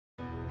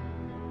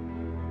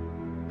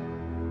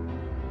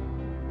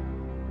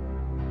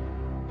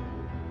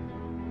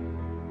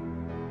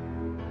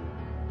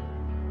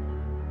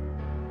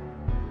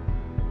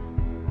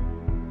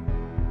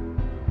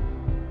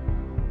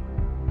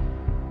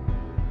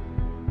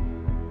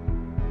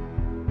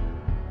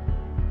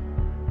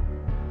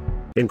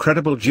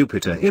Incredible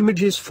Jupiter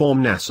images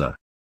from NASA.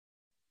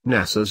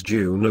 NASA's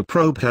Juno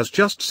probe has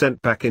just sent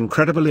back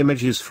incredible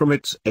images from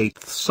its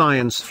 8th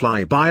science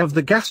flyby of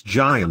the gas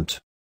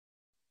giant.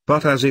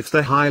 But as if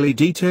the highly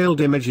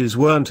detailed images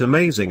weren't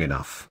amazing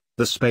enough,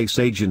 the space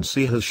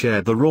agency has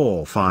shared the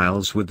raw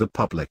files with the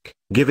public,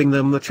 giving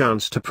them the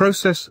chance to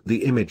process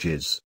the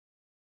images.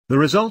 The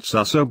results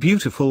are so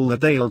beautiful that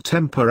they'll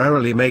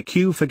temporarily make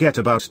you forget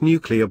about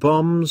nuclear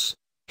bombs,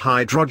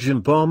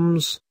 hydrogen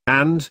bombs,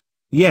 and,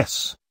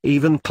 yes,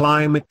 even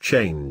climate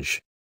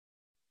change.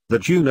 The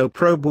Juno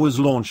probe was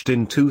launched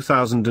in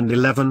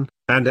 2011,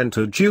 and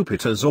entered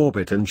Jupiter's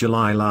orbit in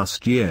July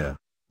last year,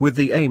 with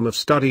the aim of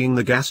studying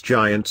the gas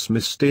giant's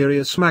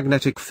mysterious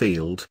magnetic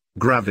field,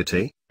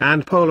 gravity,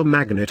 and polar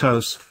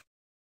magnetosphere.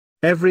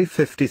 Every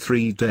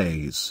 53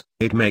 days,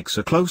 it makes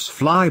a close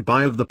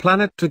flyby of the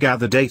planet to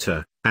gather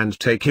data, and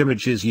take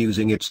images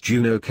using its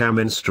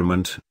JunoCam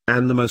instrument,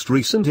 and the most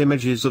recent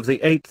images of the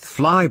 8th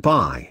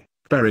flyby,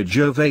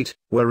 Perijove 8,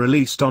 were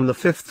released on the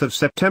 5th of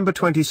September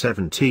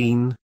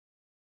 2017.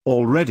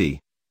 Already,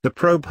 the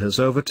probe has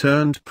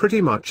overturned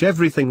pretty much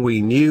everything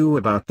we knew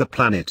about the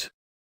planet.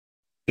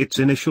 Its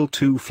initial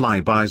 2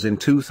 flybys in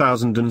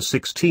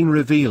 2016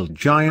 revealed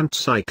giant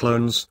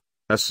cyclones,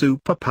 a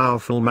super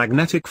powerful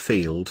magnetic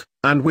field,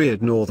 and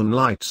weird northern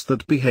lights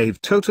that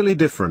behave totally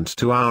different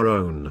to our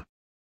own.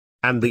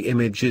 And the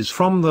images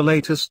from the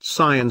latest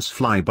science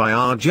flyby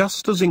are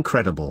just as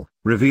incredible,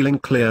 revealing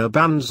clear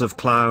bands of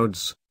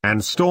clouds,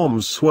 and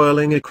storms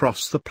swirling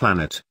across the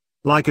planet,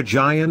 like a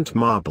giant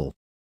marble.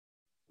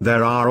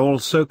 There are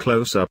also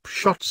close-up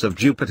shots of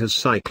Jupiter's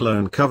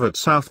cyclone-covered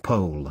South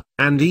Pole,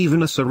 and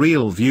even a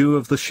surreal view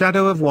of the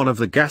shadow of one of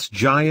the gas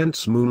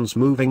giant's moons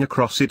moving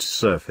across its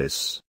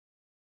surface.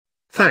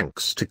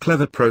 Thanks to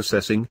clever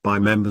processing by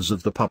members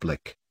of the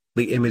public,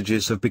 the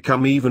images have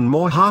become even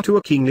more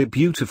heart-wrenchingly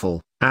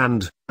beautiful,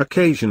 and,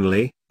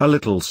 occasionally, a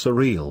little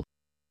surreal.